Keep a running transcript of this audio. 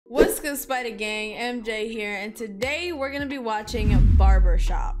to Spider Gang, MJ here, and today we're gonna be watching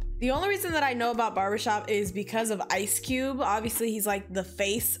Barbershop. The only reason that I know about Barbershop is because of Ice Cube. Obviously, he's like the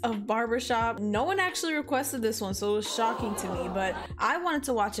face of Barbershop. No one actually requested this one, so it was shocking to me, but I wanted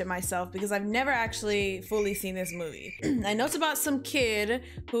to watch it myself because I've never actually fully seen this movie. I know it's about some kid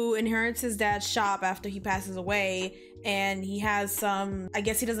who inherits his dad's shop after he passes away, and he has some, I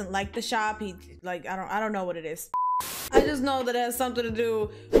guess he doesn't like the shop. He like, I don't know what it is. I just know that it has something to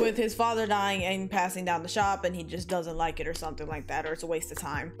do with his father dying and passing down the shop, and he just doesn't like it or something like that, or it's a waste of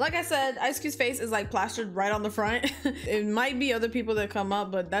time. Like I said, Ice Cube's face is like plastered right on the front. It might be other people that come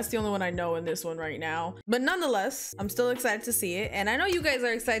up, but that's the only one I know in this one right now. But nonetheless, I'm still excited to see it, and I know you guys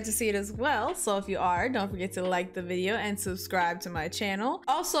are excited to see it as well. So if you are, don't forget to like the video and subscribe to my channel.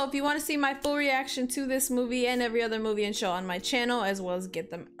 Also, if you want to see my full reaction to this movie and every other movie and show on my channel, as well as get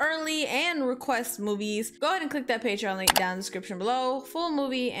them early and request movies, go ahead and click that Patreon link down in the description below. Full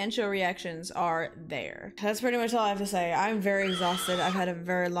movie and show reactions are there. That's pretty much all I have to say. I'm very exhausted. I've had a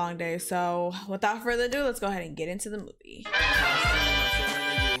very long day, so without further ado, let's go ahead and get into the movie.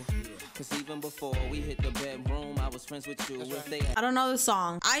 Even before we hit the bedroom, I was friends with you. I don't know this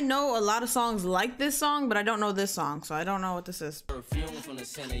song. I know a lot of songs like this song, but I don't know this song, so I don't know what this is.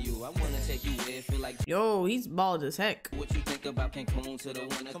 Yo, he's bald as heck. What you think about Cancun to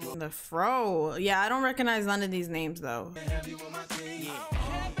the fro? Yeah, I don't recognize none of these names though.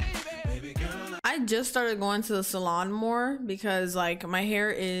 I just started going to the salon more because like my hair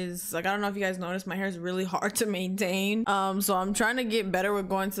is like, I don't know if you guys noticed, my hair is really hard to maintain. So I'm trying to get better with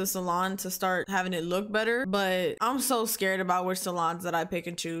going to the salon to start having it look better, but I'm so scared about which salons that I pick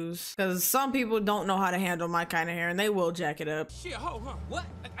and choose because some people don't know how to handle my kind of hair and they will jack it up. She a hoe, huh? What?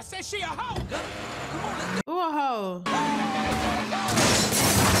 I said she a hoe. Come on, let's go. Ooh, a hoe.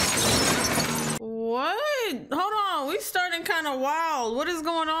 What? Hold on, we starting kind of wild. What is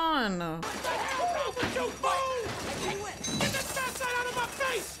going on?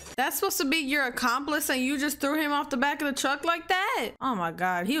 That's supposed to be your accomplice and you just threw him off the back of the truck like that? Oh my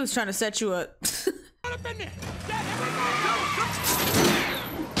god, he was trying to set you up.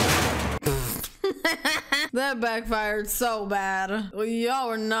 That backfired so bad. Well, y'all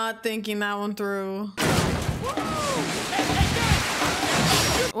were not thinking that one through.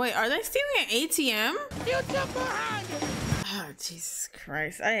 Wait, are they stealing an ATM? Oh, Jesus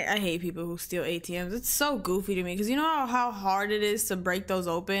Christ. I hate people who steal ATMs. It's so goofy to me because you know how hard it is to break those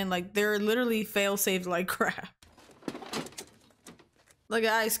open? Like, they're literally fail-safe like crap. Look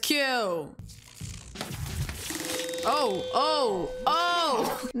at Ice Cube. Oh,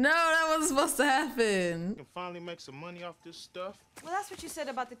 no, that wasn't supposed to happen. You can finally make some money off this stuff. Well, that's what you said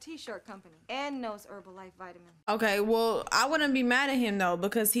about the t-shirt company and knows Herbalife vitamin. Okay, well, I wouldn't be mad at him though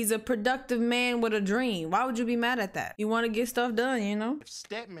because he's a productive man with a dream. Why would you be mad at that? You want to get stuff done, you know? If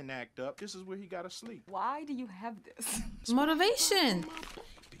Stedman act up, this is where he gotta sleep. Why do you have this? Motivation.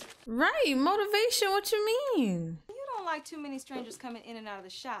 Right, motivation, what you mean? You don't like too many strangers coming in and out of the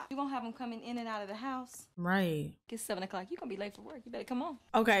shop. You won't have them coming in and out of the house. Right. It's 7 o'clock. You're gonna be late for work. You better come on.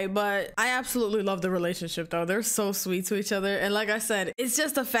 Okay, but I absolutely love the relationship though. They're so sweet to each other. And like I said, it's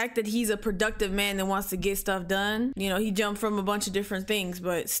just the fact that he's a productive man that wants to get stuff done. You know, he jumped from a bunch of different things,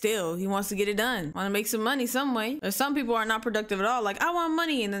 but still, he wants to get it done. Want to make some money some way. There's some people are not productive at all. Like, I want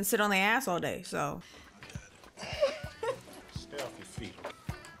money and then sit on their ass all day, so. Stay off your feet.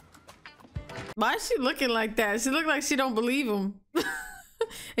 Why is she looking like that? She looked like she don't believe him. And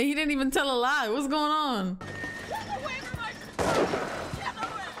he didn't even tell a lie. What's going on?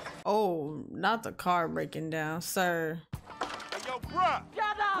 Oh, not the car breaking down, sir. Hey, yo, bruh.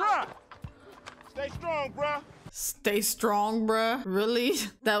 Bruh. Stay strong, bruh. Stay strong, bruh. Really?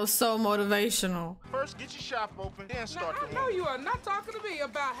 That was so motivational. First, get your shop open, then start the No, you are not talking to me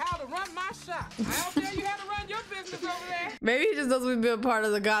about how to run my shop. I don't tell you how to run your business over there. Maybe he just doesn't be a part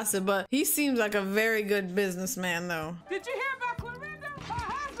of the gossip, but he seems like a very good businessman, though. Did you hear about Clorinda? Her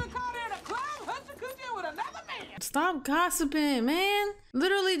husband caught her in a club, husband cooking with another man. Stop gossiping, man.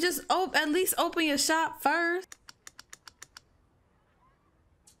 Literally just at least open your shop first.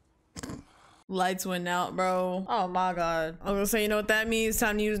 Lights went out, bro. Oh my god. I was gonna say, you know what that means?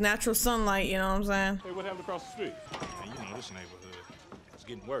 Time to use natural sunlight, you know what I'm saying? Hey, what happened across the street? Man, you know this neighborhood. It's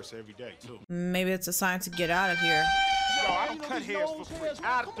getting worse every day, too. Maybe it's a sign to get out of here. Yo, I don't cut hairs for free.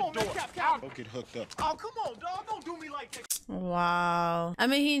 Out the door. Out. Don't get hooked up. Oh, come on, dog. Don't do me like that. Wow. I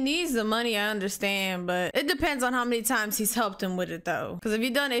mean, he needs the money, I understand, but it depends on how many times he's helped him with it, though. Because if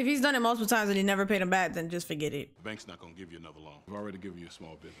he's done it multiple times and he never paid him back, then just forget it. The bank's not going to give you another loan. We've already given you a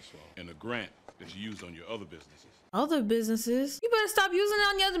small business loan and a grant that you use on your other businesses. Other businesses? You better stop using it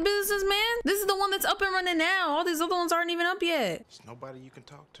on your other businesses, man. This is the one that's up and running now. All these other ones aren't even up yet. There's nobody you can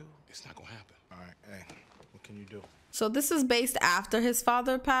talk to. It's not gonna happen. All right, hey, what can you do? So this is based after his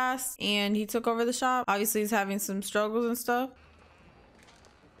father passed and he took over the shop. Obviously, he's having some struggles and stuff.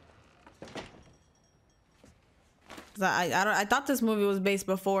 I thought this movie was based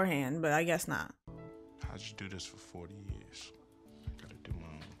beforehand, but I guess not. How'd you do this for 40 years? I gotta do my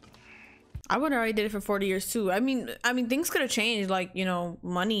own thing. I would have already did it for 40 years too. I mean, things could have changed. Like, you know,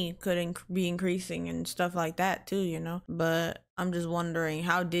 money could be increasing and stuff like that too, you know. But I'm just wondering,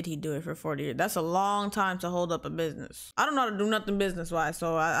 how did he do it for 40 years? That's a long time to hold up a business. I don't know how to do nothing business-wise,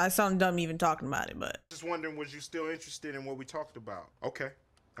 so I sound dumb even talking about it, but. Just wondering, was you still interested in what we talked about? Okay,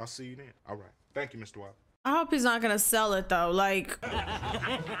 I'll see you then. All right. Thank you, Mr. Wild. I hope he's not gonna sell it though. Like,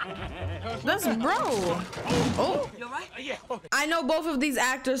 that's bro. Oh, You all right? Yeah. I know both of these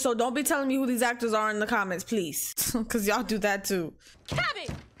actors, so don't be telling me who these actors are in the comments, please, because y'all do that too.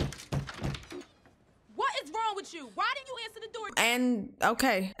 Kevin! What is wrong with you? Why didn't you answer the door? And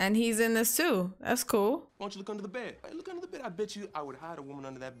okay, and he's in this too. That's cool. Why don't you look under the bed? Hey, look under the bed. I bet you I would hide a woman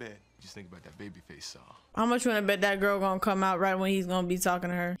under that bed. Just think about that baby face saw. How much you wanna bet that girl gonna come out right when he's gonna be talking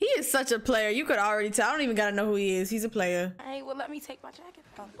to her? He is such a player. You could already tell. I don't even gotta know who he is. He's a player. Hey, well, let me take my jacket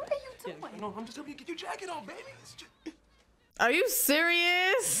off. What are you doing? No, I'm just helping you get your jacket on, baby. It's just... Are you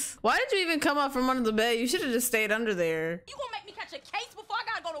serious? Why did you even come up from under the bed? You should have just stayed under there. You gonna make me catch a case before I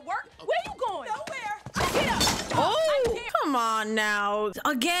gotta go to work? Where you going? Nowhere. Get up. Oh, come on now.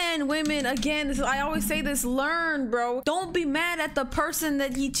 Again, women, again, I always say this, learn, bro. Don't be mad at the person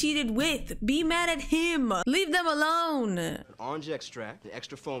that he cheated with. Be mad at him. Leave them alone. An orange extract, an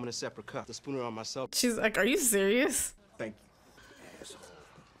extra foam in a separate cup. The spooner on myself. She's like, are you serious? Thank you.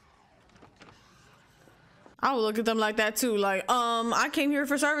 I would look at them like that too. Like, I came here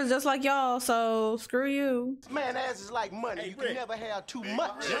for service just like y'all, so screw you. Man, ass is like money. You can never have too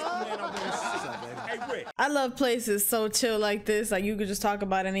much. Hey, Rick. I love places so chill like this. Like, you could just talk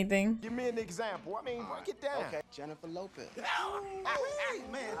about anything. Give me an example. I mean, break it down. Okay, Jennifer Lopez. Hey,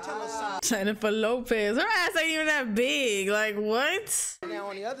 man, tell us something. Jennifer Lopez. Her ass ain't even that big. Like, what? Now,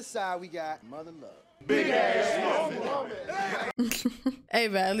 on the other side, we got Mother Love. Big ass woman. Hey,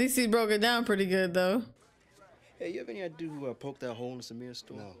 man, at least he broke it down pretty good, though. Hey, you ever any idea who poked that hole in Samir's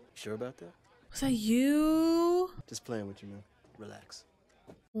store? No. Sure about that? Was that you? Just playing with you, man. Relax.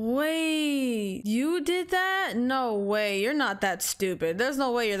 Wait, you did that? No way. You're not that stupid. There's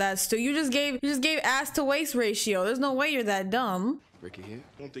no way you're that stupid. You just gave ass to waist ratio. There's no way you're that dumb. Ricky here?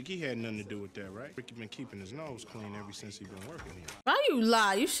 Don't think he had nothing to do with that, right? Ricky been keeping his nose clean ever since he been working here. Why you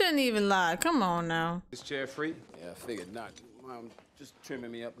lie? You shouldn't even lie. Come on now. This chair free? Yeah, I figured not. Just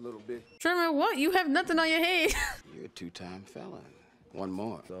trimming me up a little bit. Trimmer what? You have nothing on your head. You're a two-time felon. One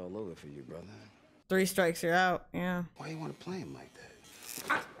more. It's all over for you, brother. 3 strikes, you're out. Yeah. Why you want to play him like that?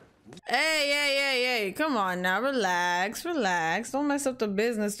 Hey. Come on now. Relax. Don't mess up the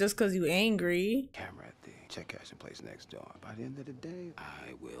business just because you angry. Camera at the check cashing place next door. By the end of the day,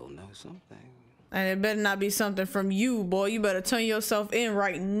 I will know something. And it better not be something from you, boy. You better turn yourself in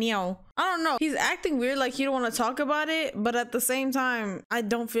right now. I don't know. He's acting weird, like he don't want to talk about it. But at the same time, I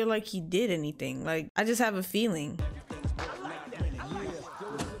don't feel like he did anything. Like, I just have a feeling.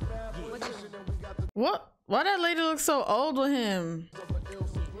 What? Why that lady look so old with him?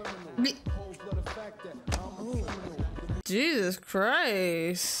 Jesus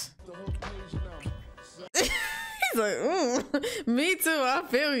Christ. He's like, me too, I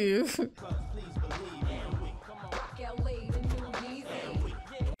feel you.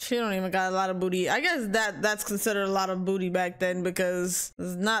 She don't even got a lot of booty. I guess that's considered a lot of booty back then because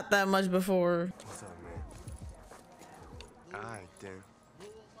there's not that much before. What's up, man? All right, then.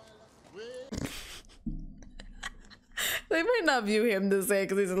 They might not view him this way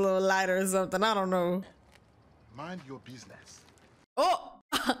because he's a little lighter or something. I don't know. Mind your business. Oh!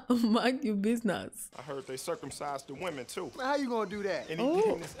 Mind your business. I heard they circumcised the women too. How you gonna do that?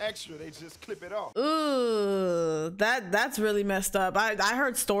 Anything that's extra, they just clip it off. Ooh, that's really messed up. I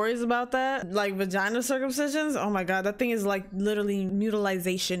heard stories about that, like vagina circumcisions. Oh my god, that thing is like literally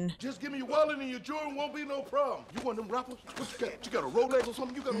mutilization. Just give me your wallet and your Jordan, won't be no problem. You want them rappers? What you got? You got a Rolex or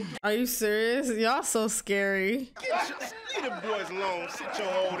something? You got? Are you serious? Y'all so scary. Leave them boys alone. Sit your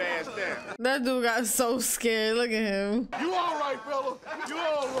old ass down. That dude got so scared. Look at him. You all right, fella? You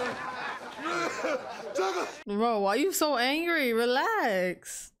all right? Bro, why you so angry?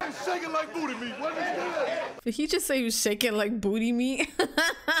 Relax. I'm shaking like booty meat. What is that? Did he just say he was shaking like booty meat?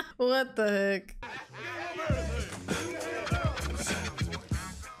 What the heck?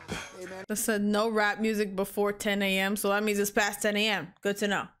 They said no rap music before 10 a.m. So that means it's past 10 a.m. Good to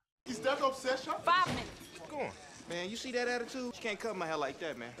know. Is that obsession? 5 minutes. Go on. Man, you see that attitude? She can't cut my hair like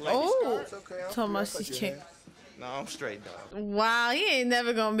that, man. Oh, Okay, talking about she can't. No, I'm straight, dog. Wow, he ain't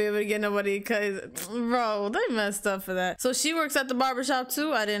never gonna be able to get nobody because, bro, they messed up for that. So she works at the barbershop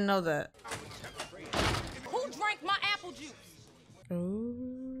too? I didn't know that. Who drank my apple juice?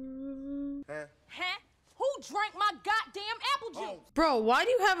 Ooh. Huh? Who drank my goddamn apple juice? Bro, why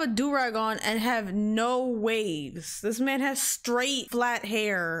do you have a do-rag on and have no waves? This man has straight, flat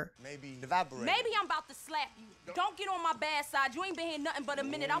hair. Maybe evaporate. Maybe I'm about to slap you. Don't get on my bad side. You ain't been here nothing but a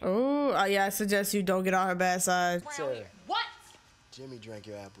minute. I'm Oh, yeah, I suggest you don't get on her bad side. around here. What? Jimmy drank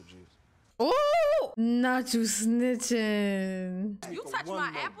your apple juice. Oh, not you snitching. You touched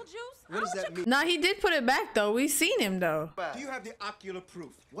my apple juice? What does that mean? Nah, he did put it back though. We seen him though. Do you have the ocular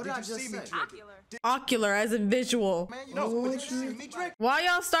proof? What did you see me drink? Ocular. Ocular as in visual. Man, you know, but did you see me drink? Why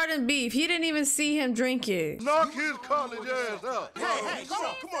y'all starting beef? He didn't even see him drink it. Knock his college ass out. Hey, come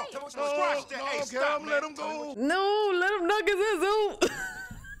on. Squash that. Hey, stop, let him go. No, let him knock his ass out.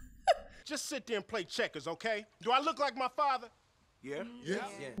 Just sit there and play checkers, okay? Do I look like my father? Yeah.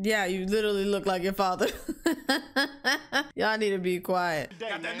 Yeah, you literally look like your father. Y'all need to be quiet.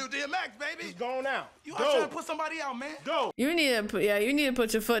 Got that new DMX, baby. He's gone out. You out trying to put somebody out, man. Go. You need to put, you need to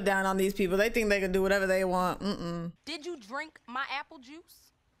put your foot down on these people. They think they can do whatever they want. Did you drink my apple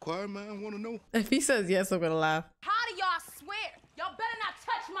juice? Quiet man, want to know? If he says yes, I'm gonna laugh. How do y'all swear? Y'all better not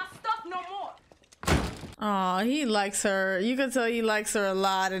touch my stuff no more. Aw, he likes her. You can tell he likes her a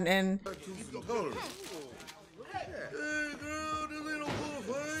lot, and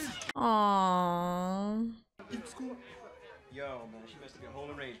aw. Yo, man, she must have been a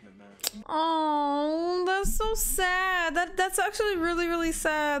whole arrangement, man. Oh, that's so sad. That's actually really, really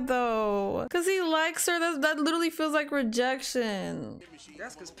sad though. Cause he likes her. That literally feels like rejection.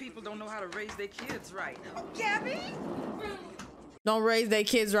 That's because people don't know how to raise their kids right. Don't raise their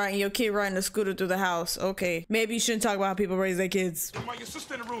kids right and your kid riding a scooter through the house. Okay. Maybe you shouldn't talk about how people raise their kids. Why your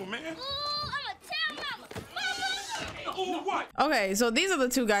sister in the room, man? I'ma tell mama. Oh, what? Okay, so these are the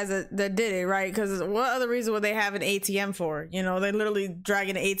two guys that did it, right? Because what other reason would they have an ATM for? You know, they literally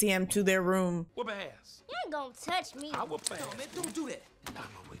dragging an ATM to their room. Whoop her ass. You ain't gonna touch me. I whoop her ass. Man, don't do that.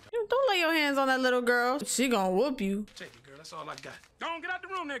 Don't lay your hands on that little girl. She gonna whoop you. Take it, girl. That's all I got. Don't get out the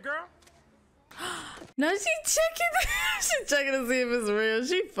room there, girl. Now she checking. She checking to see if it's real.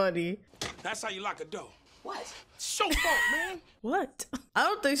 She funny. That's how you lock a door. What? It's your fault, man. What? I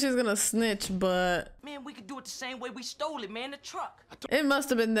don't think she's gonna snitch, but Man, we could do it the same way we stole it, man, the truck. it must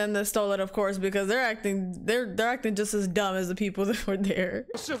have been them that stole it, of course, because they're acting just as dumb as the people that were there.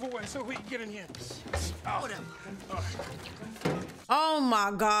 Civil way, so we can get in here. Whatever. Oh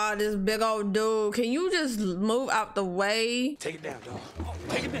my God, this big old dude. Can you just move out the way? Take it down, dog.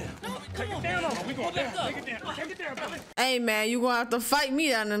 Take it down. Take it down on her. We going down. Take it down. Take it down, baby. Hey man, you gonna have to fight me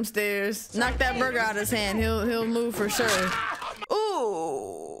down them stairs. Knock that burger out of his hand. He'll move for sure. Ooh.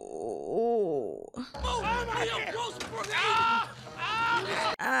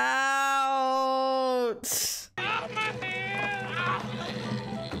 Ouch.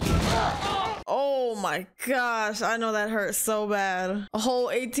 Oh my gosh, I know that hurts so bad. A whole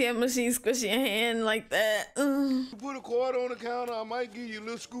ATM machine squish your hand like that. Ugh. Put a quarter on the counter, I might give you a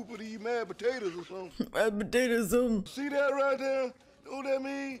little scoop of these mad potatoes or something. Mashed potatoes. See that right there? Know what that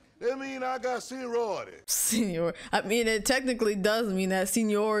mean? That mean I got seniority. Senior. I mean, it technically does mean that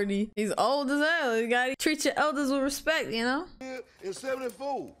seniority. He's old as hell. You gotta treat your elders with respect, you know? In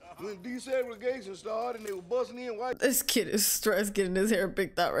 74, when desegregation started and they were busting in white. This kid is stressed getting his hair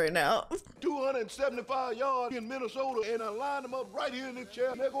picked out right now. 275 yards in Minnesota, and I lined them up right here in this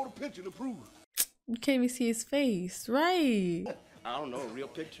chair. There go the picture to prove it. You can't even see his face. Right. I don't know, a real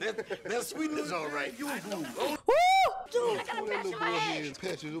picture. That sweetness all right. You Woo! Dude, that little boy here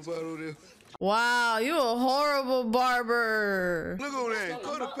patches up out over there. Wow, you a horrible barber. Look over there.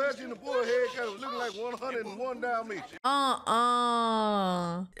 Cut a patch in the boy head, kind of looking like 101 Dalmatian.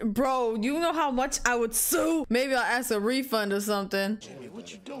 Bro, you know how much I would sue? Maybe I'll ask a refund or something. Jimmy, what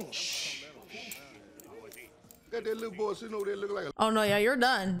you doing? Shh. Got that little boy sitting over there looking like a... Oh no, yeah, you're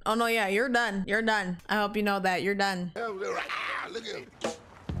done. Oh no, yeah, you're done. You're done. I hope you know that. You're done. Look at him.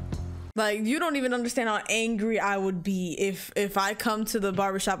 Like, you don't even understand how angry I would be if I come to the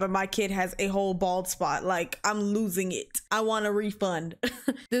barbershop and my kid has a whole bald spot. Like, I'm losing it. I want a refund.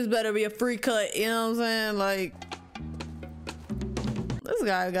 This better be a free cut, you know what I'm saying? Like, this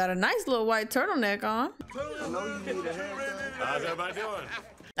guy got a nice little white turtleneck on. How's everybody doing?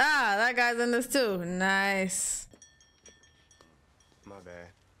 Ah, that guy's in this too. Nice. My bad.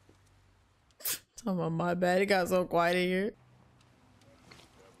 Talking about my bad. It got so quiet in here.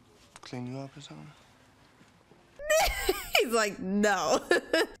 Clean you up or something? He's like, no,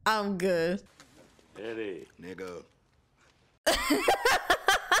 I'm good. Eddie. Nigga.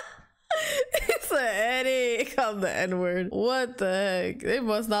 It's an Eddie. Called the N-word. What the heck? They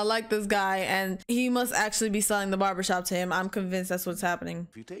must not like this guy, and he must actually be selling the barbershop to him. I'm convinced that's what's happening.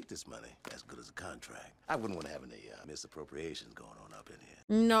 If you take this money, as good as a contract, I wouldn't want to have any misappropriations going on up in here.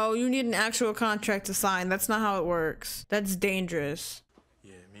 No, you need an actual contract to sign. That's not how it works. That's dangerous.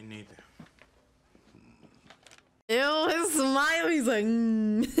 Yeah, me neither. Ew, his smile. He's like,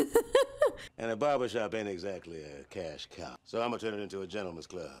 And a barbershop ain't exactly a cash cow. So I'm gonna turn it into a gentleman's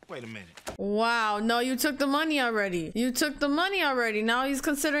club. Wait a minute. Wow, no, you took the money already. You took the money already. Now he's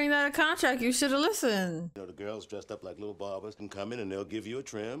considering that a contract. You should have listened. You know, the girls dressed up like little barbers can come in and they'll give you a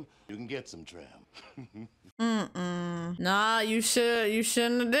trim. You can get some trim. Nah, you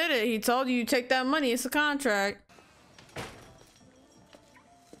shouldn't have did it. He told you take that money. It's a contract.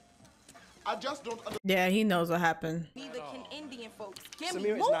 I just don't understand. Yeah, he knows what happened. Neither can Indian folks. Give me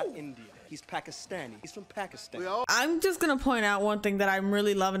Samir is more. not Indian. He's Pakistani. He's from Pakistan. I'm just gonna point out one thing that I'm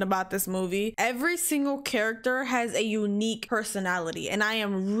really loving about this movie. Every single character has a unique personality, and I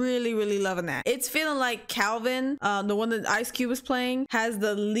am really, really loving that. It's feeling like Calvin, the one that Ice Cube is playing, has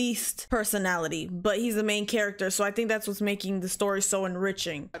the least personality, but he's the main character, so I think that's what's making the story so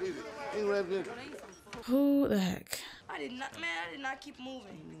enriching. Who the heck? I did not keep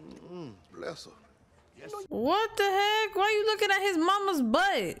moving. Bless her. What the heck? Why are you looking at his mama's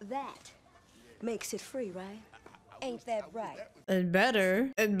butt? That makes it free, right? Ain't that right? It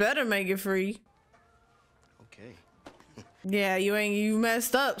better make it free. Okay. Yeah, you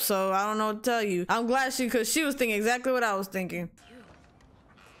messed up, so I don't know what to tell you. I'm glad cause she was thinking exactly what I was thinking.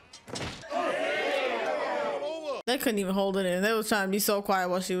 They couldn't even hold it in. They was trying to be so quiet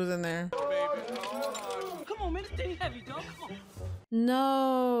while she was in there. Come on, man. This thing heavy, dog. Come on.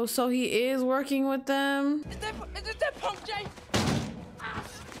 No, so he is working with them. Is that punk Jay?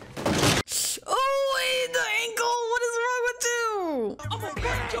 Oh, wait, the ankle. What is wrong with you? I'm gonna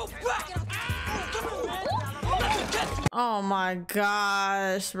break your back. Come on, man. Oh my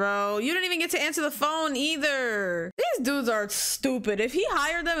gosh, bro. You didn't even get to answer the phone either. These dudes are stupid. If he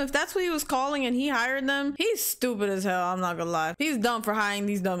hired them, if that's what he was calling and he hired them, he's stupid as hell. I'm not gonna lie. He's dumb for hiring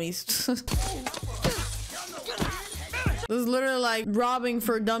these dummies. This is literally like robbing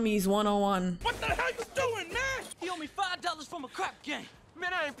for dummies 101. What the hell you doing, man? He owe me $5 from a crap game.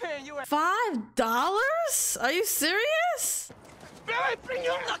 Man, I ain't paying you. $5? Are you serious? Man, I ain't bring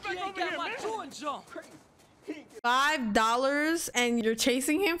your ass Lucky back ain't over got here, my man. Jordans on. $5 and you're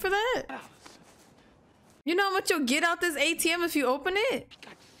chasing him for that? You know how much you'll get out this ATM if you open it?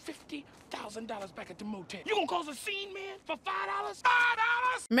 Got $50,000 back at the motel. You gonna cause a scene, man, for $5? $5?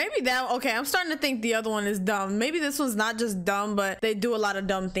 Maybe that, okay, I'm starting to think the other one is dumb. Maybe this one's not just dumb, but they do a lot of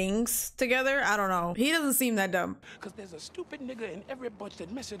dumb things together. I don't know. He doesn't seem that dumb. Cause there's a stupid nigga in every bunch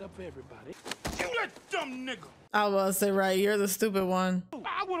that mess it up for everybody. You that dumb nigga. I was about to say, right, you're the stupid one.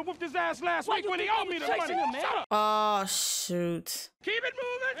 I would've whooped his ass last week when he owed me the money. Shut up. Oh, shoot. Keep it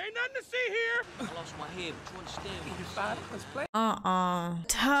moving. Ain't nothing to see here. I lost my head, but you understand me. Let's play. Oh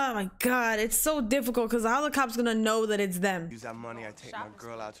my God, it's so difficult because how the cop's gonna know that it's them? Use that money, I take my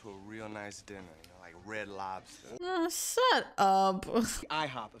girl out to a real nice dinner, you know, like Red Lobster. Shut up.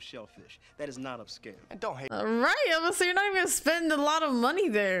 IHOP of shellfish. That is not upscale. And don't hate. Right, so you're not even gonna spend a lot of money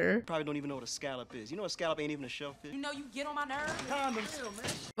there. You probably don't even know what a scallop is. You know a scallop ain't even a shellfish? You know you get on my nerves.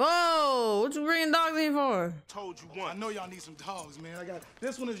 Condoms. Whoa, what you bringing dogs in for? Told you once. I know y'all need some dogs, man. I got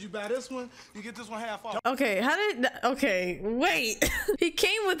this one. If you buy this one, you get this one half off. Okay, okay, wait. He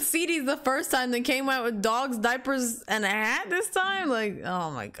came with CDs the first time, then came out with dogs, diapers, and a hat this time? Like,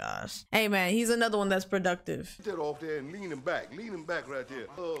 oh my gosh. Hey man, he's another one that's productive. Get that off there and lean him back right there.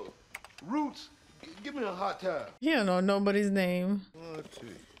 Roots, give me a hot towel. He don't know nobody's name.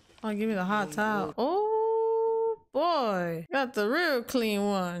 Oh, give me the hot towel. Oh boy, got the real clean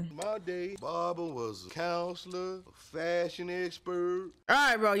one. My day, barber was a counselor, a fashion expert. All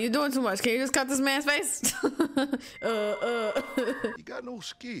right, bro, you're doing too much. Can you just cut this man's face? He got no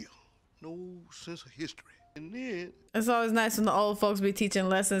skill, no sense of history. And then It's always nice when the old folks be teaching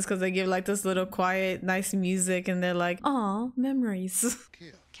lessons because they give like this little quiet, nice music, and they're like, "Aw, memories."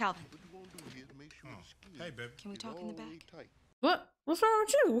 Calvin, Hey, baby. can we talk in the back? What's wrong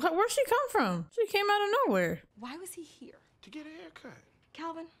with you? Where'd she come from? She came out of nowhere. Why was he here? To get a haircut.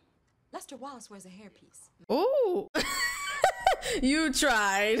 Calvin, Lester Wallace wears a hairpiece. Ooh. You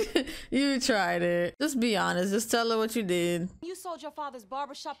tried. You tried it. Just be honest. Just tell her what you did. You sold your father's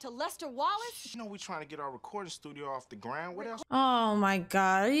barbershop to Lester Wallace? You know we trying to get our recording studio off the ground. What else? Oh my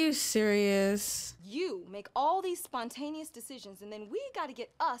God. Are you serious? You make all these spontaneous decisions and then we gotta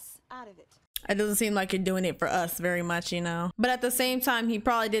get us out of it. It doesn't seem like you're doing it for us very much, you know. But at the same time, he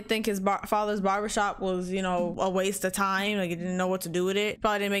probably did think his father's barbershop was, you know, a waste of time. Like, he didn't know what to do with it.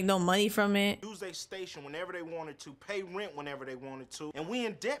 Probably didn't make no money from it. Use their station whenever they wanted to, pay rent whenever they wanted to, and we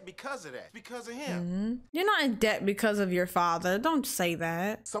in debt because of that. Because of him. You're not in debt because of your father. Don't say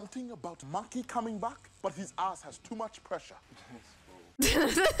that. Something about Monkey coming back, but his ass has too much pressure.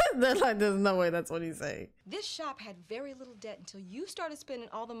 They're like, there's no way that's what he's saying. This shop had very little debt until you started spending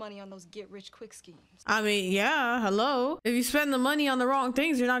all the money on those get-rich-quick schemes. I mean, yeah, hello. If you spend the money on the wrong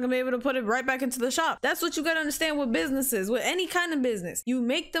things, you're not gonna be able to put it right back into the shop. That's what you gotta understand with businesses, with any kind of business. You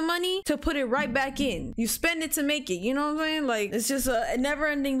make the money to put it right back in. You spend it to make it, you know what I'm saying? Like, it's just a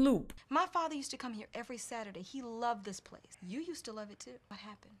never-ending loop. My father used to come here every Saturday. He loved this place. You used to love it too. What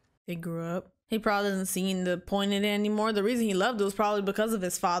happened? He grew up. He probably doesn't see the point in it anymore. The reason he loved it was probably because of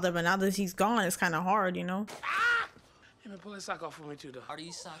his father, but now that he's gone, it's kind of hard, you know? Hey, man, pull that sock off for me, too, though. Are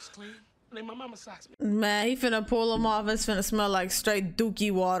these socks clean? They my mama's socks. Man, he finna pull them off. It's finna smell like straight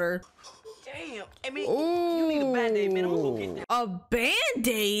dookie water. Damn. I mean, you need a Band-Aid, man. I'm gonna go get that. A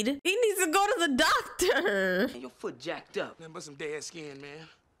Band-Aid? He needs to go to the doctor. Man, your foot jacked up. Nothing but some dead skin, man.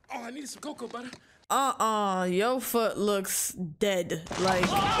 Oh, I need some cocoa butter. Your foot looks dead. Like,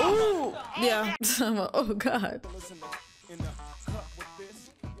 ooh, yeah. Oh God. Okay,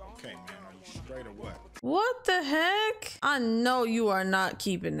 man, are you straight or what? What the heck? I know you are not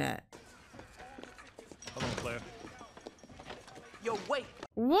keeping that. Hold on, Claire. Yo, wait.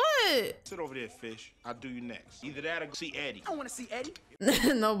 What? Sit over there, Fish. I'll do you next. Either that or go see Eddie. I want to see Eddie.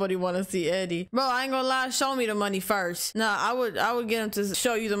 Nobody want to see Eddie. Bro, I ain't gonna lie. Show me the money first. Nah, I would get him to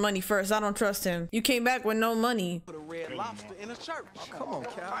show you the money first. I don't trust him. You came back with no money. Put a red lobster in a church. Oh, come on,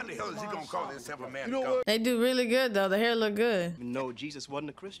 Cal. How the hell is he gonna call this simple man? You know what? They do really good though. The hair look good. No, Jesus wasn't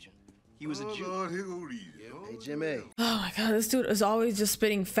a Christian. He was a Jew. Lord, hey, Jimmy. Oh my God, this dude is always just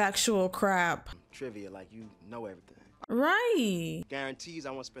spitting factual crap. Trivia, like you know everything. Right. Guarantees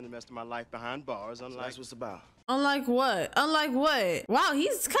I won't spend the rest of my life behind bars, unlike... That's what's about. Unlike what? Unlike what? Wow,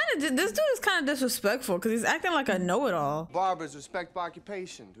 he's kind of, this dude is kind of disrespectful because he's acting like a know-it-all. Barbers, respect by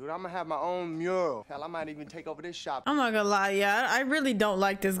occupation, dude. I'm gonna have my own mural. Hell, I might even take over this shop. I'm not gonna lie, yeah, I really don't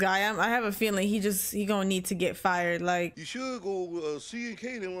like this guy. I have a feeling he gonna need to get fired. Like, You should go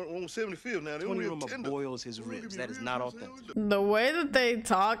C&K on 75th now. They only have 10. boils his ribs. That is not authentic. the way that they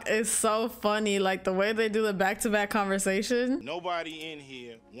talk is so funny. Like the way they do the back-to-back conversation. Nobody in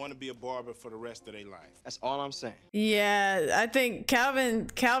here want to be a barber for the rest of their life. That's all I'm saying. Yeah, I think Calvin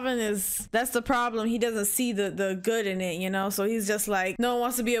is, that's the problem. He doesn't see the good in it, you know? So he's just like, no one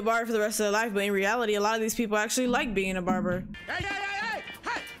wants to be a barber for the rest of their life. But in reality, a lot of these people actually like being a barber.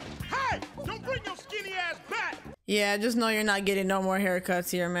 Hey! Don't bring your skinny ass back! Yeah, just know you're not getting no more haircuts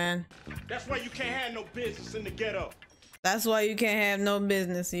here, man. That's why you can't have no business in the ghetto. That's why you can't have no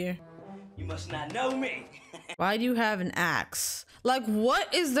business here. You must not know me. Why do you have an axe? Like,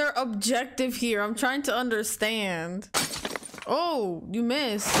 what is their objective here? I'm trying to understand. Oh, you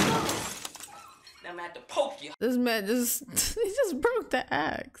missed. Now I'm gonna have to poke you. This man just, he just broke the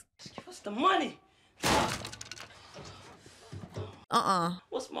axe. Give us the money.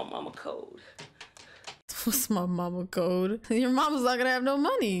 What's my mama code? What's my mama code? Your mama's not gonna have no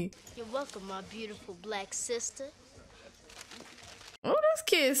money. You're welcome, my beautiful black sister. Oh, this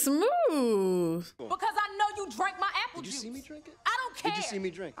kid's smooth. Because I know you drank my apple juice. Did you see me drink it? I don't care. Did you see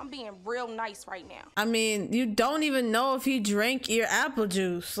me drink? I'm being real nice right now. I mean, you don't even know if he drank your apple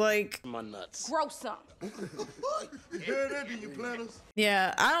juice. Like, My nuts. Grow some. You heard that, did you, planners?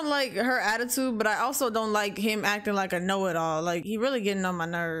 yeah, I don't like her attitude, but I also don't like him acting like a know-it-all. Like, he really getting on my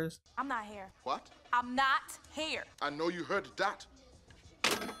nerves. I'm not here. What? I'm not here. I know you heard that.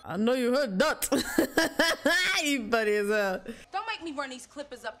 I know you heard that. You funny as hell. Don't make me run these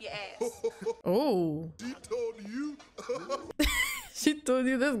clippers up your ass. Oh. She told you. She told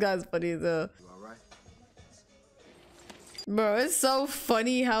you this guy's funny as hell. You all right? Bro, it's so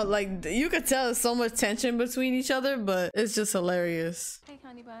funny how, like, you could tell there's so much tension between each other, but it's just hilarious. Hey,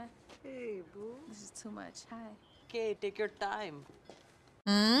 honey bun. Hey, boo. This is too much. Hi. Okay, take your time.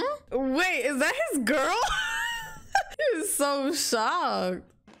 Wait, is that his girl? He's so shocked.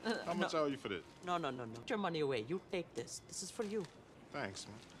 How much owe you for this? No. Put your money away. You take this. This is for you. Thanks,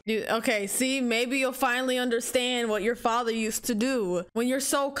 man. Okay, see, maybe you'll finally understand what your father used to do. When you're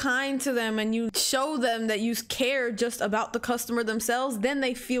so kind to them and you show them that you care just about the customer themselves, then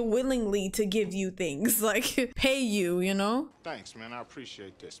they feel willingly to give you things, like pay you, you know? Thanks, man. I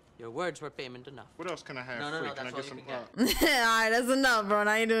appreciate this. Your words were payment enough. What else can I have No, free? no, Can I that's get all some? you can All right, that's enough, bro.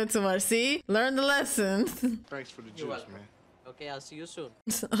 Now you're doing too much. See? Learn the lesson. Thanks for the juice, man. Okay, I'll see you soon.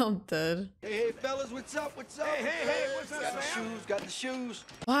 I'm dead. Hey, fellas, what's up? What's up? Hey, what's up, man? Got the shoes.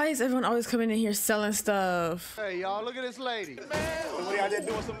 Why is everyone always coming in here selling stuff? Hey, y'all, look at this lady. We out there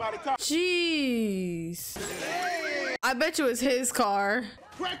doing somebody's car. Jeez. I bet you it's his car.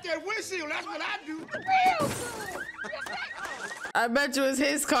 Crack that windshield, that's what I do. I bet you it's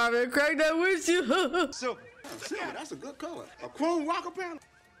his car, man. Crack that windshield. So, that's a good color. A chrome rocker panel.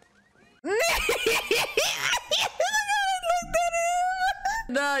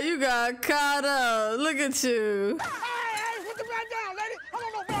 Nah, you got caught up. Look at you. Hey, put the back down, lady. I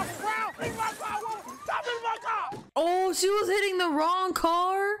don't know Malcolm Brown. Leave my car, woman. Stop in my car. Oh, she was hitting the wrong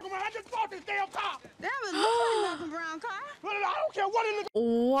car? Come on, I just bought this damn car. That was my Malcolm Brown car. I don't care what it is.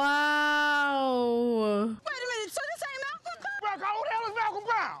 Wow. Wait a minute, so this ain't Malcolm car? Brown car, who the hell is Malcolm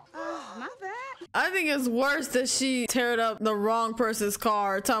Brown? Oh, my bad. I think it's worse that she teared up the wrong person's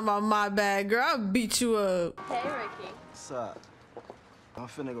car, talking about my bad. Girl, I'll beat you up. Hey, Ricky. What's up? I'm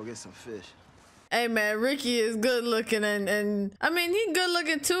finna go get some fish. Hey man, Ricky is good looking and I mean he good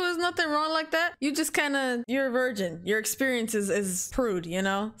looking too. There's nothing wrong like that. You just you're a virgin. Your experience is prude, you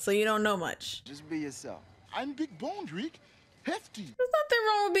know? So you don't know much. Just be yourself. I'm big boned, Rick. Hefty. There's nothing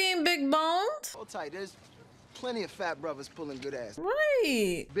wrong with being big boned. Hold tight, there's plenty of fat brothers pulling good ass.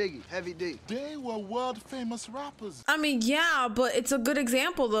 Right. Biggie, Heavy D. They were world famous rappers. I mean, yeah, but it's a good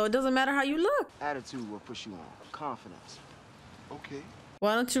example though. It doesn't matter how you look. Attitude will push you on. Confidence. Okay.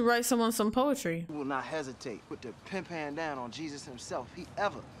 Why don't you write someone some poetry? You will not hesitate. Put the pimp hand down on Jesus himself. He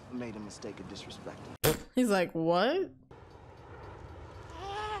ever made a mistake of disrespecting. He's like, what?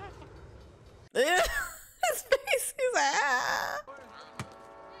 Yeah. His face, he's like, ah.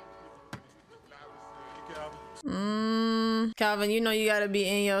 Calvin, you know you gotta be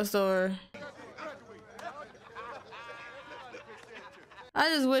in your store. I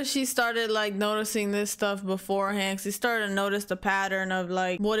just wish she started like noticing this stuff beforehand. She started to notice the pattern of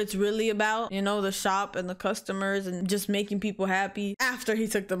like what it's really about, you know, the shop and the customers and just making people happy after he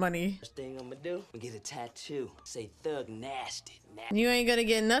took the money. First thing I'm gonna do, I'm gonna get a tattoo. Say Thug Nasty. You ain't gonna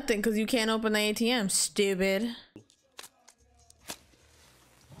get nothing because you can't open the ATM, stupid.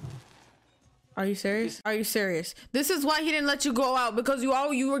 Are you serious? Are you serious? This is why he didn't let you go out, because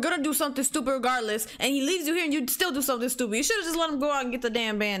you were gonna do something stupid regardless, and he leaves you here and you still do something stupid. You should have just let him go out and get the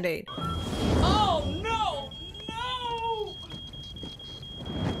damn band-aid. Oh no! No!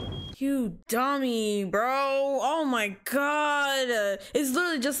 You dummy, bro. Oh my god. It's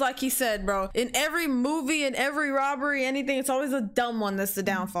literally just like he said, bro. In every movie, in every robbery, anything, it's always a dumb one that's the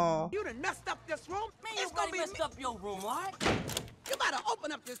downfall. You done messed up this room? Man, It's gonna mess up your room, alright? You better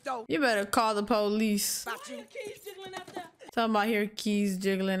open up this door. You better call the police. About you. Keys jiggling out there. Talking about here keys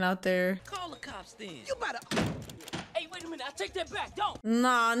jiggling out there. Call the cops then. You better. Hey, wait a minute, I take that back, don't.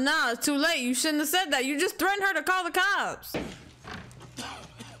 Nah, it's too late. You shouldn't have said that. You just threatened her to call the cops. What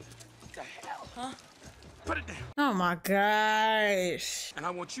the hell, huh? Put it down. Oh my gosh. And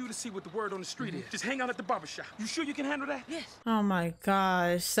I want you to see what the word on the street is. Just hang out at the barbershop. You sure you can handle that? Yes. Oh my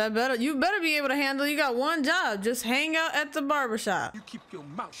gosh. You better be able to handle it. You got one job. Just hang out at the barbershop. You keep your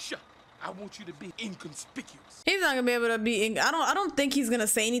mouth shut. I want you to be inconspicuous. He's not gonna be able to be. I don't think he's gonna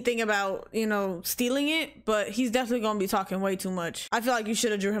say anything about, you know, stealing it, but he's definitely gonna be talking way too much. I feel like you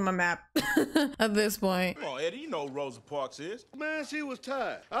should have drew him a map at this point. Come on, Eddie, you know who Rosa Parks is. Man, she was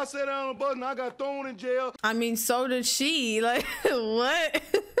tired. I sat down on the bus and I got thrown in jail. I mean, so did she. Like, what?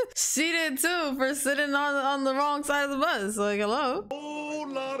 She did too for sitting on the wrong side of the bus. Like, hello? A whole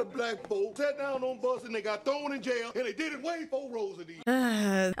lot of black folks sat down on bus and they got thrown in jail, and they did it way before Rosa did.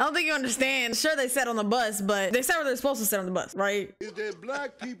 I don't think you understand. Sure, they sat on the bus, but they sat where they're supposed to sit on the bus, right? Is that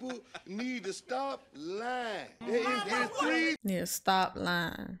black people need to stop lying. It's three. Yeah, stop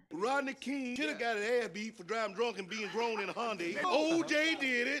lying. Rodney King should have got his ass beat for driving drunk and being grown in a Hyundai. OJ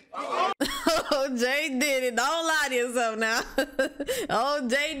did it. OJ did it. Don't lie to yourself now.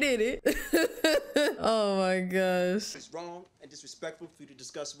 OJ did it. Oh my gosh. It's wrong and disrespectful for you to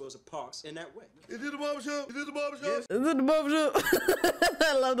discuss Rosa Parks in that way. Is it the barbershop? Is it the barbershop? Yes. Is it the barbershop?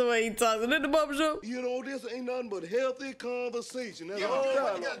 I love the way he talks. Is it the barbershop? You know, this ain't nothing but healthy conversation. That's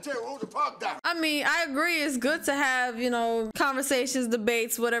all You gotta tell Rosa Parks down. I mean, I agree. It's good to have, you know, conversations,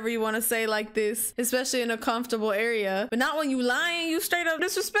 debates, whatever you want to say like this, especially in a comfortable area. But not when you lying, you straight up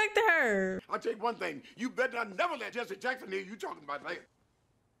disrespected her. I'll tell you one thing. You better not never let Jesse Jackson hear you talking about that.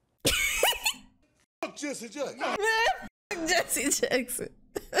 Fuck Jesse Jackson. Man, Jesse Jackson.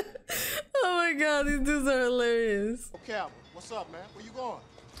 Oh my god, these dudes are hilarious. Yo, Calvin, what's up, man? Where you going?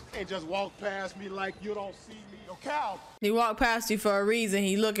 Ain't just walk past me like you don't see me. Yo, Calvin. He walked past you for a reason.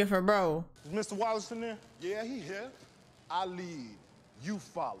 He looking for bro. Is Mr. Wallace in there? Yeah, he here. I lead. You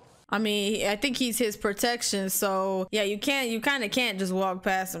follow. I mean, I think he's his protection, so yeah, you kind of can't just walk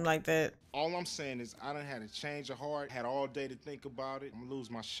past him like that. All I'm saying is I done had a change of heart, had all day to think about it. I'm gonna lose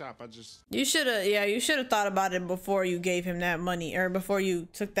my shop. You should have thought about it before you gave him that money, or before you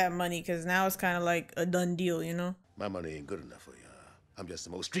took that money, because now it's kind of like a done deal, you know? My money ain't good enough for you. I'm just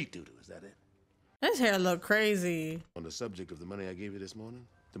some old street doodle, is that it? His hair look crazy. On the subject of the money I gave you this morning,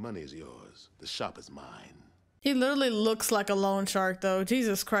 the money is yours. The shop is mine. He literally looks like a loan shark, though.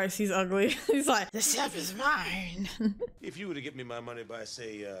 Jesus Christ, he's ugly. He's like, the shop is mine. If you were to get me my money by,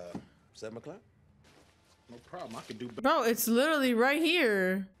 say, 7 o'clock? No problem. I could do better. Bro, it's literally right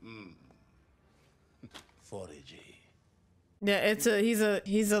here. 40 G. Yeah,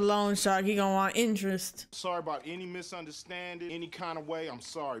 he's a loan shark. He gonna want interest. Sorry about any misunderstanding, any kind of way. I'm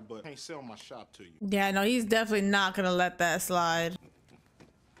sorry, but I can't sell my shop to you. Yeah, no, he's definitely not gonna let that slide.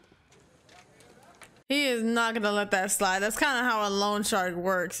 He is not gonna let that slide. That's kind of how a loan shark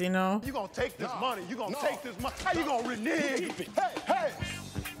works, you know? You gonna take this money. You gonna take this money. How you gonna renege? Hey!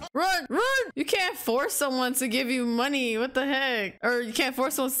 Run! You can't force someone to give you money. What the heck? Or you can't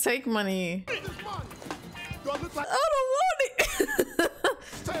force someone to take money. I don't want it.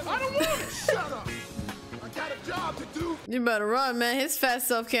 I don't want it. Shut up. I got a job to do. You better run, man. His fat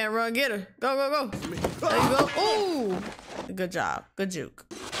self can't run. Get her. Go. There you go. Ooh. Good job. Good juke.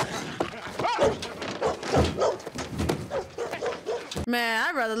 Man,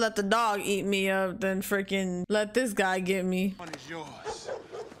 I'd rather let the dog eat me up than freaking let this guy get me. One is yours.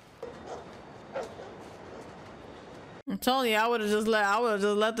 I'm telling you, I would have just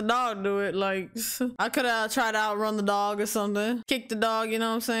let the dog do it. Like, I could have tried to outrun the dog or something. Kick the dog, you know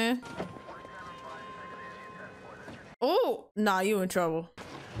what I'm saying? Oh, nah, you in trouble.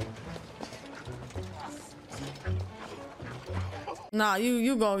 Nah,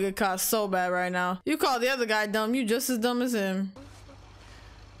 you gonna get caught so bad right now. You call the other guy dumb, you just as dumb as him.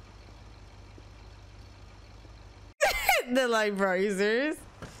 They're like, bro, you serious?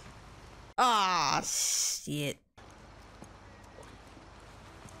 Ah, shit.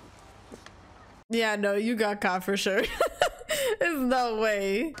 Yeah, no, you got caught for sure. There's no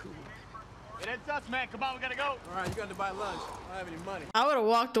way. It ain't us, man. Come on, we gotta go. All right, you got to buy lunch. I don't have any money. I would have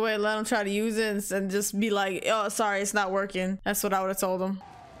walked away and let him try to use it and just be like, oh, sorry, it's not working. That's what I would have told him.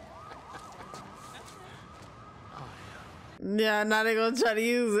 Yeah, now they gonna try to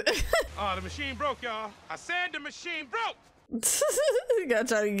use it. Oh, the machine broke, y'all. I said the machine broke. You gotta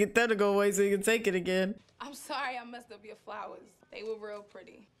try to get that to go away so you can take it again. I'm sorry I messed up your flowers. They were real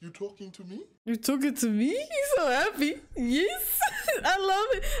pretty. You talking to me? You talking to me? He's so happy. Yes. I love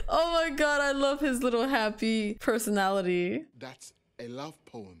it. Oh my God, I love his little happy personality. That's a love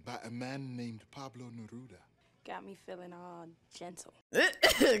poem by a man named Pablo Neruda. Got me feeling all gentle. Got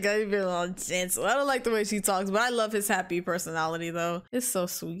me feeling all gentle. I don't like the way she talks, but I love his happy personality though. It's so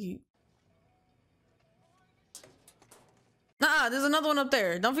sweet. There's another one up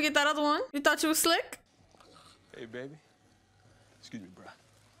there. Don't forget that other one. You thought you was slick? Hey, baby. Excuse me, bruh.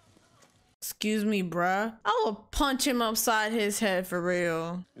 Excuse me, bruh. I will punch him upside his head for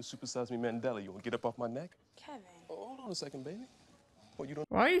real. You supersize me Mandela. You want to get up off my neck? Kevin. Oh, hold on a second, baby. What, you don't...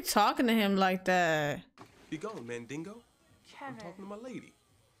 Why are you talking to him like that? Be gone, Mandingo. Kevin. I'm talking to my lady.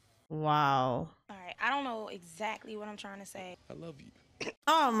 Wow. All right, I don't know exactly what I'm trying to say. I love you.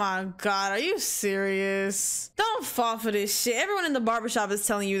 Oh my God, are you serious? Don't fall for this shit. Everyone in the barbershop is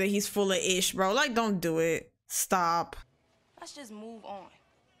telling you that he's full of ish, bro. Like, don't do it. Stop. Let's just move on.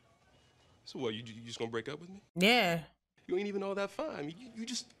 So what, you just gonna break up with me? Yeah. You ain't even all that fine. You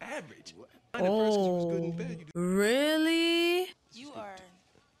just average. At first 'cause you was good in bed. Really? You are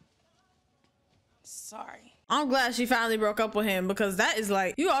sorry. I'm glad she finally broke up with him because that is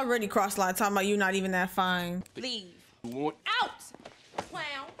like, you already crossed line talking about you not even that fine. Leave. Out!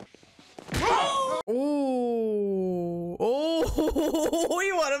 Clown. Ooh. Oh,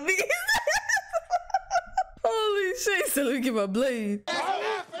 you want to be? Holy shit. So let me get my blade.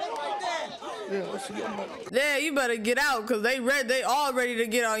 Yeah, you better get out because they all ready to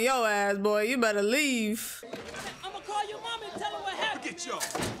get on your ass, boy. You better leave. I'm gonna call your mom and tell her what happened. Get y'all.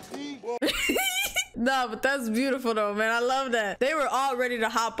 Nah, but that's beautiful though, man. I love that. They were all ready to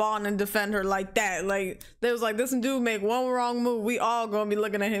hop on and defend her like that. Like, they was like, this dude make one wrong move, we all gonna be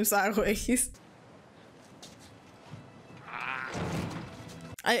looking at him sideways.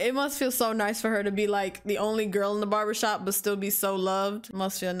 It must feel so nice for her to be like the only girl in the barbershop but still be so loved.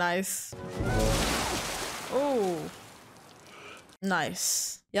 Must feel nice. Oh,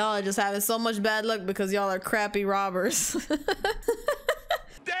 nice. Y'all are just having so much bad luck because y'all are crappy robbers.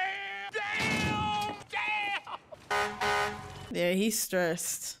 Damn! Yeah, he's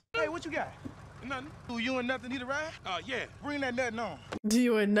stressed. Hey, what you got? Nothing. Do you and nothing need a ride? Yeah. Bring that nothing on. Do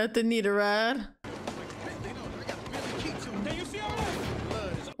you and nothing need a ride? Can you see all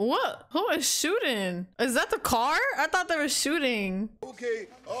that? What? Who is shooting? Is that the car? I thought they were shooting. Okay,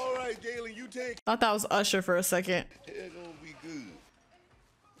 all right, Galen, you take. I thought that was Usher for a second. It's gonna be good.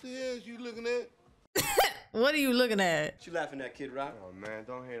 What the hell is you looking at? What are you looking at? What you laughing at, Kid Rock? Oh man,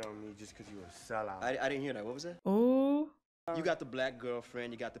 don't hate on me just because you a sellout. I didn't hear that. What was that? Ooh. You got the black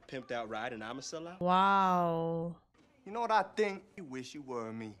girlfriend, you got the pimped out ride, and I'm a sellout? Wow. You know what I think? You wish you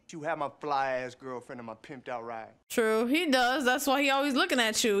were me. You have my fly-ass girlfriend and my pimped out ride. True, he does. That's why he always looking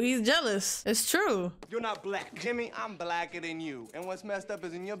at you. He's jealous. It's true. You're not black. Jimmy, I'm blacker than you. And what's messed up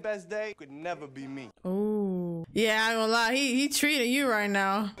is in your best day, could never be me. Ooh. Yeah, I ain't gonna lie. He treating you right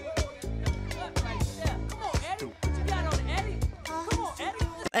now.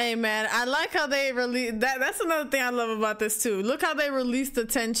 Hey man, I like how they release that. That's another thing I love about this too. Look how they release the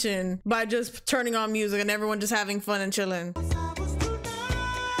tension by just turning on music and everyone just having fun and chilling.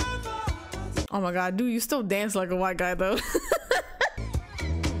 Oh my god, dude, you still dance like a white guy though.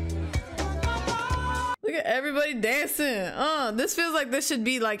 Look at everybody dancing. This feels like this should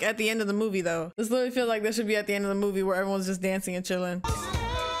be like at the end of the movie though. This literally feels like this should be at the end of the movie where everyone's just dancing and chilling.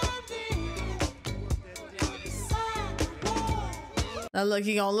 Now look,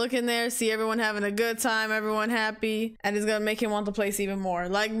 he gonna look in there, see everyone having a good time, everyone happy, and it's gonna make him want the place even more.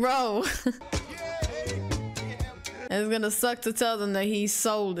 Like, bro. And it's gonna suck to tell them that he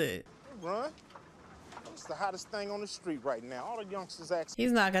sold it. Run. It's the hottest thing on the street right now. All the youngsters ask.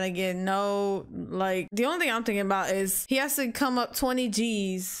 He's not gonna get no, like, the only thing I'm thinking about is he has to come up 20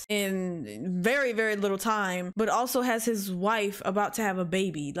 G's in very, very little time, but also has his wife about to have a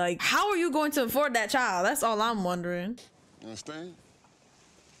baby. Like, how are you going to afford that child? That's all I'm wondering. You understand?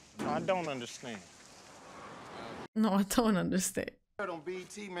 I don't understand. No, I don't understand. On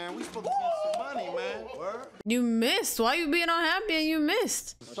BT, man, we supposed to get some money, man. Word? You missed. Why you being unhappy and you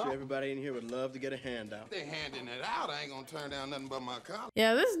missed? I'm sure everybody in here would love to get a handout. They handing it out. I ain't gonna turn down nothing but my collar.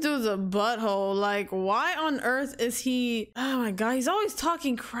 Yeah, this dude's a butthole. Like, why on earth is he? Oh my god, he's always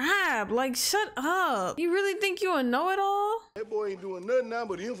talking crap. Like, shut up. You really think you a know-it-all? That boy ain't doing nothing now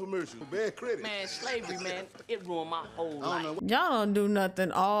but infomercial. Bad credit. Man, slavery, man, it ruined my whole life. Y'all don't do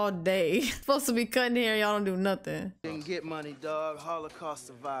nothing all day. Supposed to be cutting hair, y'all don't do nothing. Didn't get money, dog. Holocaust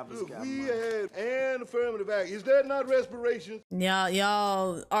survivors Look, got we money. had an affirmative act. Is that not respiration?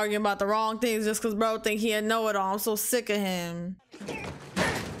 Y'all arguing about the wrong things just because bro think he a know-it-all. I'm so sick of him.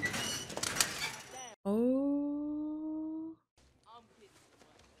 Oh.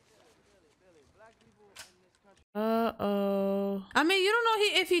 Uh-oh. I mean, you don't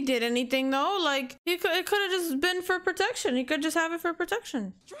know if he did anything though. Like, it could have just been for protection. He could just have it for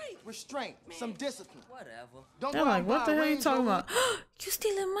protection. Restraint, some discipline. Whatever. Don't They're go out like, and what buy the a hell are you Range talking Rover. about? You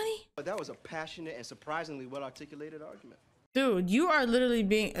stealing money? But that was a passionate and surprisingly well-articulated argument. Dude, you are literally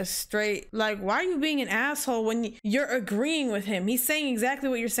being a straight, like, why are you being an asshole when you're agreeing with him? He's saying exactly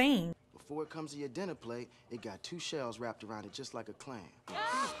what you're saying. Before it comes to your dinner plate, it got 2 shells wrapped around it just like a clam.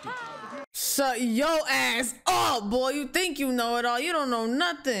 Shut your ass up, boy. You think you know it all. You don't know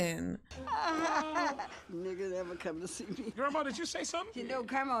nothing. Nigga never come to see me. Grandma, did you say something? You know,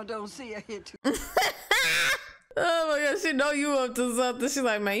 Grandma don't see her here too. Oh my god, she know you up to something. She's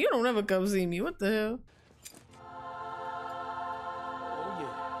like, man, you don't ever come see me. What the hell?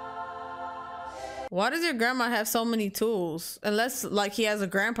 Why does your grandma have so many tools? Unless, like, he has a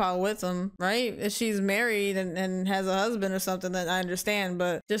grandpa with him, right? If she's married and has a husband or something, then I understand.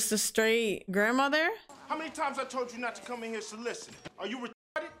 But just a straight grandma there? How many times I told you not to come in here soliciting? Are you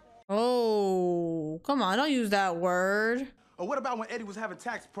retarded? Oh, come on. Don't use that word. Or what about when Eddie was having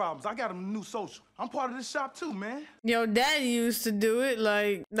tax problems? I got him a new social. I'm part of this shop too, man. Yo, daddy used to do it.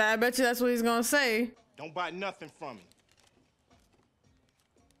 Like, I bet you that's what he's gonna say. Don't buy nothing from me.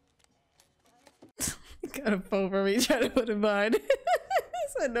 Got a phone from me, trying to put it behind. He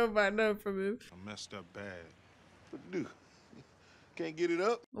said don't buy nothing from him. I messed up bad. What to do? Can't get it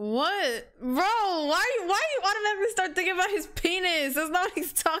up? What? Bro, why you automatically start thinking about his penis? That's not what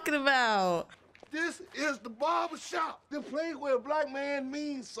he's talking about. This is the barbershop. The place where a black man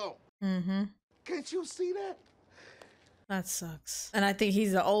means something. Mm-hmm. Can't you see that? That sucks. And I think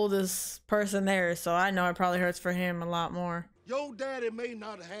he's the oldest person there, so I know it probably hurts for him a lot more. Your daddy may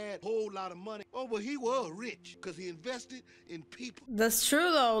not have had a whole lot of money. Oh, but he was rich because he invested in people. That's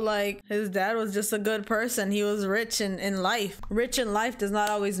true though. Like, his dad was just a good person. He was rich in life. Rich in life does not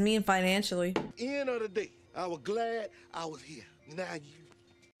always mean financially. End of the day, I was glad I was here. Now you.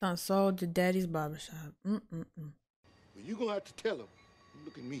 I sold your daddy's barbershop. Well, you gonna have to tell him.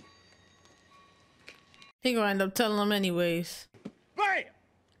 Look at me. He gonna end up telling him anyways. Bam!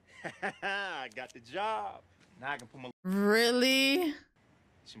 I got the job. Now I can put my... Really?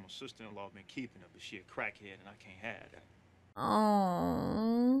 See, my sister-in-law been keeping her, but she a crackhead, and I can't have that.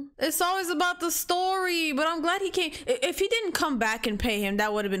 Oh, it's always about the story, but I'm glad he came. If he didn't come back and pay him,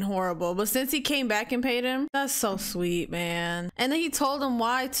 that would have been horrible. But since he came back and paid him, that's so sweet, man. And then he told him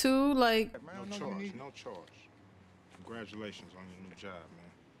why too, like. No charge, no charge. Congratulations on your new job, man.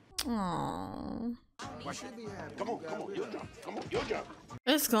 Aww. Come on, your job.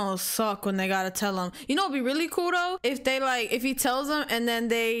 It's gonna suck when they gotta tell him. You know, it'd be really cool though if they if he tells them and then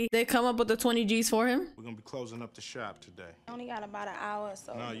they come up with the 20 G's for him. We're gonna be closing up the shop today. I only got about an hour,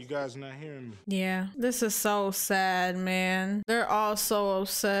 so. No, you guys not hearing me. Yeah, this is so sad, man. They're all so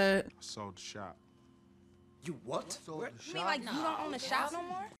upset. I sold the shop. You what? You mean like you don't own the shop no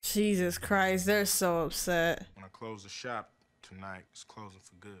more? Jesus Christ, they're so upset. When I close the shop tonight, it's closing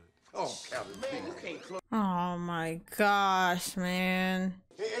for good. Oh, Calvin, man, you can't close. Oh my gosh, man.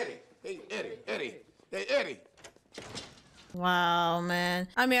 Hey, Eddie. Hey, Eddie. Hey, Eddie. Wow, man.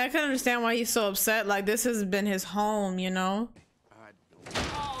 I mean, I can understand why he's so upset. Like, this has been his home, you know?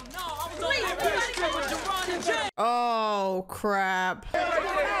 Oh, no, I was on that strip with Jerron and Jay. Oh, crap. Get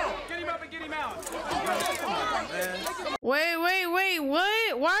him up and get him out. Wait,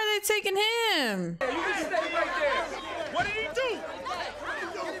 what? Why are they taking him? You just stay right there. What did he do?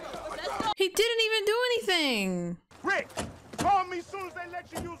 He didn't even do anything. Rick, call me as soon as they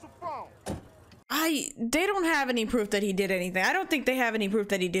let you use the phone. They don't have any proof that he did anything. I don't think they have any proof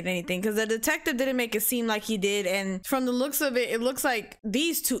that he did anything because the detective didn't make it seem like he did. And from the looks of it, it looks like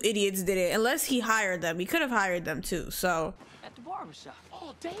these two idiots did it. Unless he hired them. He could have hired them too, so. At the barbershop.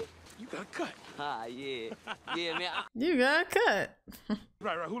 Oh, Dave, you got cut. Ah, yeah. Yeah, man. You got cut.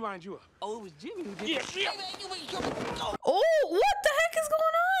 Right. Who lined you up? Oh, it was Jimmy who did Yeah. it. Hey, man, you Oh, what the heck is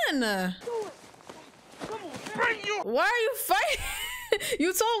going on? Bring you. Why are you fighting?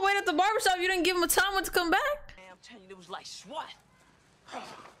 You told Wade at the barbershop you didn't give him a time to come back? Man, I'm telling you, it was like SWAT.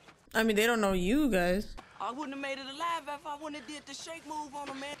 I mean, they don't know you guys. I wouldn't have made it alive if I wouldn't have did the shake move on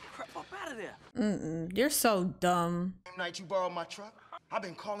him, man. Crap up out of there. You're so dumb. Same night you borrowed my truck, I've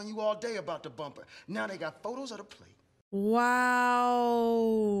been calling you all day about the bumper. Now they got photos of the plate. Wow.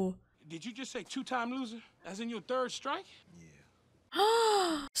 Did you just say two-time loser? As in your third strike?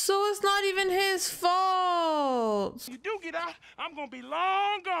 So it's not even his fault. You do get out, I'm gonna be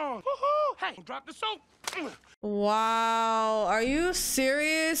long gone. Woohoo! Hey, drop the soap. Wow, are you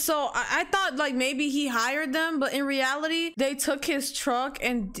serious? So I thought like maybe he hired them, but in reality they took his truck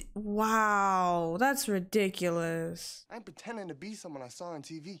and wow, that's ridiculous. I ain't pretending to be someone I saw on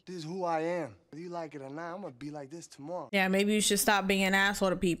TV. This is who I am. Whether you like it or not, I'm gonna be like this tomorrow. Yeah, maybe you should stop being an asshole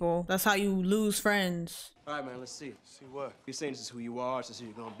to people. That's how you lose friends. All right, man, let's see. See what? You're saying this is who you are, this is who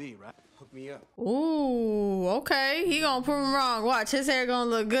you're gonna be, right? Hook me up. Ooh, okay. He gonna prove him wrong. Watch, his hair gonna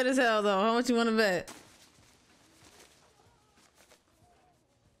look good as hell though. How much you wanna bet?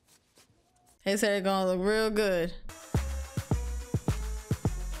 His hair gonna look real good.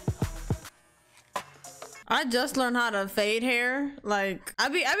 I just learned how to fade hair. Like, I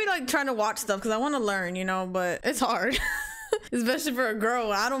be like trying to watch stuff because I want to learn, you know, but it's hard. Especially for a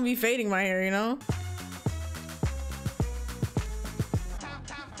girl. I don't be fading my hair, you know?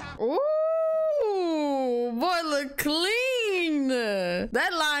 Ooh, boy, look clean.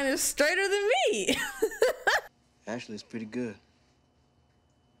 That line is straighter than me. Actually, it's pretty good.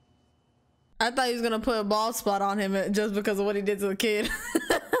 I thought he was gonna put a bald spot on him just because of what he did to the kid.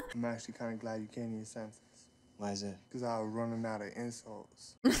 I'm actually kind of glad you came to your senses. Why is that? Because I was running out of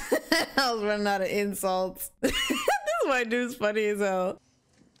insults. I was running out of insults. This white dude's funny as hell.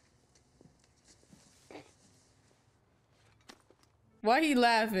 Why he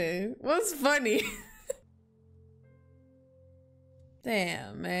laughing? What's funny?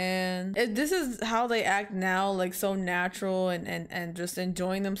 Damn, man. If this is how they act now, like so natural and just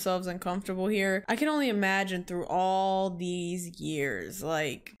enjoying themselves and comfortable here, I can only imagine through all these years,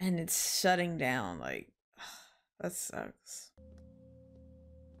 like, and it's shutting down, like, that sucks.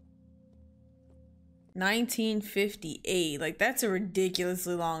 1958, like, that's a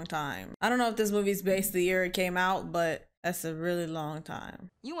ridiculously long time. I don't know if this movie's based the year it came out, but that's a really long time.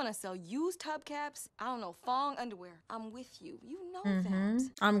 You want to sell used hubcaps? I don't know, thong underwear. I'm with you. You know that.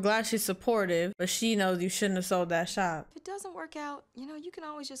 I'm glad she's supportive, but she knows you shouldn't have sold that shop. If it doesn't work out, you know, you can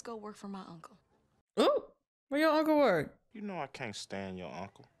always just go work for my uncle. Ooh, where your uncle work? You know I can't stand your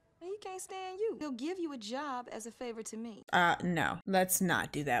uncle. He can't stand you. He'll give you a job as a favor to me. No. Let's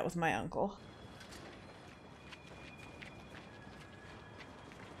not do that with my uncle.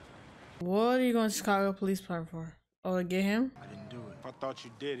 What are you going to Chicago Police Department for? Oh, to get him? I didn't do it. If I thought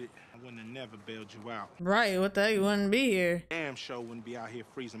you did it, I wouldn't have never bailed you out. Right, what the heck, you wouldn't be here. Damn sure wouldn't be out here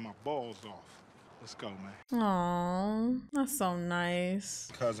freezing my balls off. Let's go, man. Aww, that's so nice.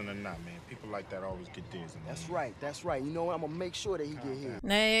 Cousin or not, man. People like that always get dizzy. That's right, that's right. You know what? I'm gonna make sure that he get here.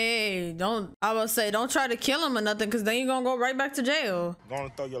 Hey, don't, I would say, don't try to kill him or nothing, because then you're gonna go right back to jail. Gonna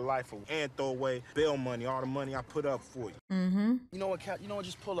throw your life away and throw away bail money, all the money I put up for you. Mm-hmm. You know what, Cap? You know what?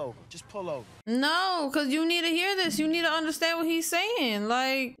 Just pull over. Just pull over. No, because you need to hear this. You need to understand what he's saying.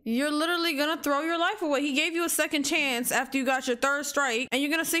 Like, you're literally gonna throw your life away. He gave you a second chance after you got your third strike, and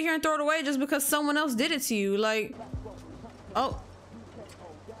you're gonna sit here and throw it away just because someone else did it to you. Like, oh.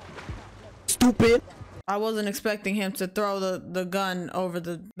 Stupid. I wasn't expecting him to throw the gun over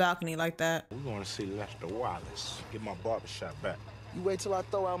the balcony like that. We want to see Lester Wallace. Get my barbershop back. You wait till I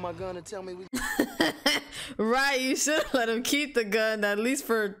throw out my gun and tell me we... Right, you should let him keep the gun, at least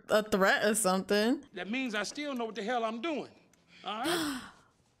for a threat or something. That means I still know what the hell I'm doing. All right?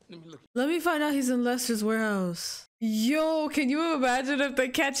 Let me look. Let me find out he's in Lester's warehouse. Yo, can you imagine if they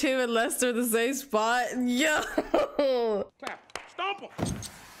catch him and Lester in the same spot? Yo! Clap. Stomp him.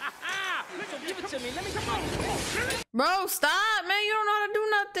 Give it to me. Let me come on. Bro, stop, man. You don't know how to do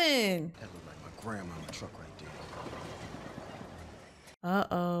nothing. That look like my grandma in the truck right there.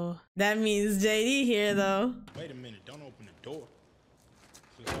 Uh-oh. That means JD here, though. Wait a minute. Don't open the door.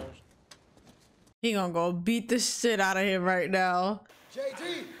 He gonna go beat the shit out of him right now.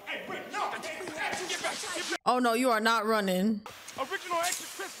 JD! Hey, wait, no. Get back. Oh, no, you are not running. Original extra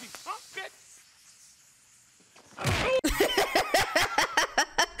crispy. Huh,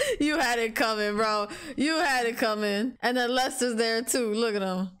 You had it coming, bro. You had it coming. And then Lester's there, too. Look at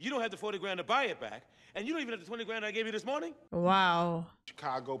him. You don't have the 40 grand to buy it back, and you don't even have the 20 grand I gave you this morning? Wow.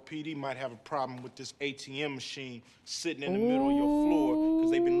 Chicago PD might have a problem with this ATM machine sitting in the middle of your floor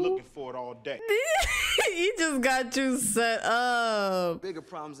because they've been looking for it all day. He just got you set up. Bigger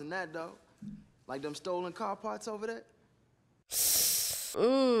problems than that, though. Like them stolen car parts over there.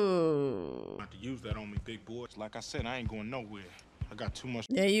 Ooh. Not to use that on me, big boy. Like I said, I ain't going nowhere. I got too much.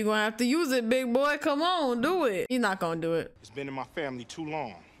 Yeah, you gonna have to use it, big boy. Come on, do it. You're not gonna do it. It's been in my family too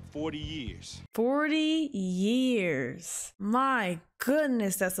long. 40 years. 40 years. My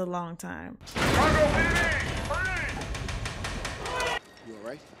goodness, that's a long time. You all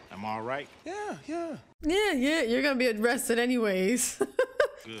right? Am I all right? Yeah. Yeah, you're gonna be arrested anyways.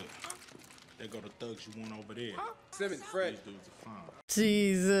 Good. There go the thugs you want over there. Simmons, Fred. These dudes are fine.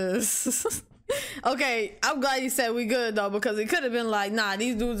 Jesus. Okay, I'm glad you said we good though, because it could have been like, nah,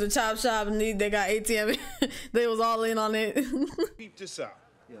 these dudes are chop shop and they got ATM. They was all in on it. Peep this out.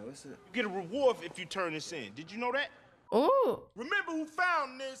 Yeah, what's it? You get a reward if you turn this in. Did you know that? Oh. Remember who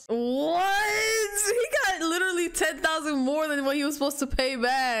found this? What? He got literally 10,000 more than what he was supposed to pay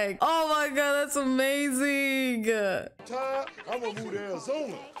back. Oh my God, that's amazing. Todd, I'm gonna move to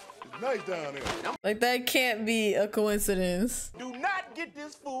Arizona. It's nice down there. Like, that can't be a coincidence. Do not get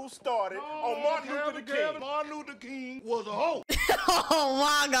this fool started on Martin Luther King. Martin Luther King was a hoe. Oh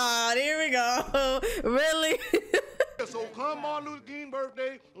my God, here we go. Really? So come Martin Luther King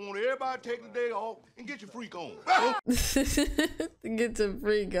birthday, I want everybody take the day off and get your freak on. Get your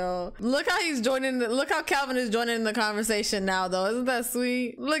freak on. Look how he's joining. Look how Calvin is joining in the conversation now, though. Isn't that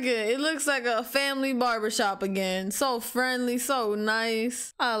sweet? Look at it. It looks like a family barbershop again. So friendly, so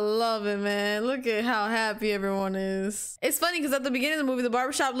nice. I love it, man. Look at how happy everyone is. It's funny because at the beginning of the movie, the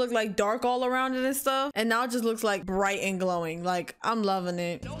barbershop looked like dark all around it and stuff, and now it just looks like bright and glowing. Like, I'm loving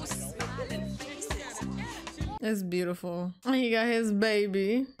it. It's beautiful. He got his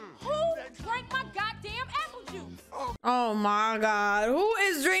baby. Who drank my goddamn apple juice? Oh my God. Who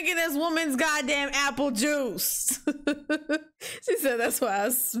is drinking this woman's goddamn apple juice? She said that's why I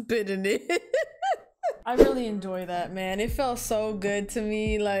spit in it. I really enjoy that, man. It felt so good to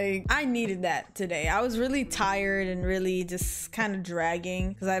me. Like, I needed that today. I was really tired and really just kind of dragging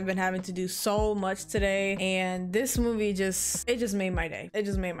because I've been having to do so much today. And this movie it just made my day. It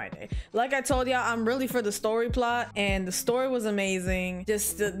just made my day. Like I told y'all, I'm really for the story plot, and the story was amazing.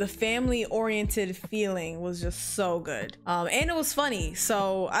 Just the family oriented feeling was just so good. And it was funny.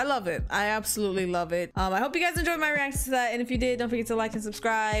 So I love it. I absolutely love it. I hope you guys enjoyed my reaction to that. And if you did, don't forget to like and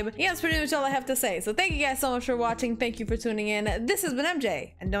subscribe. Yeah, that's pretty much all I have to say. So thank you guys so much for watching. Thank you for tuning in. This has been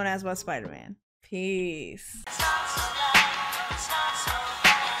MJ, and don't ask about Spider-Man. Peace.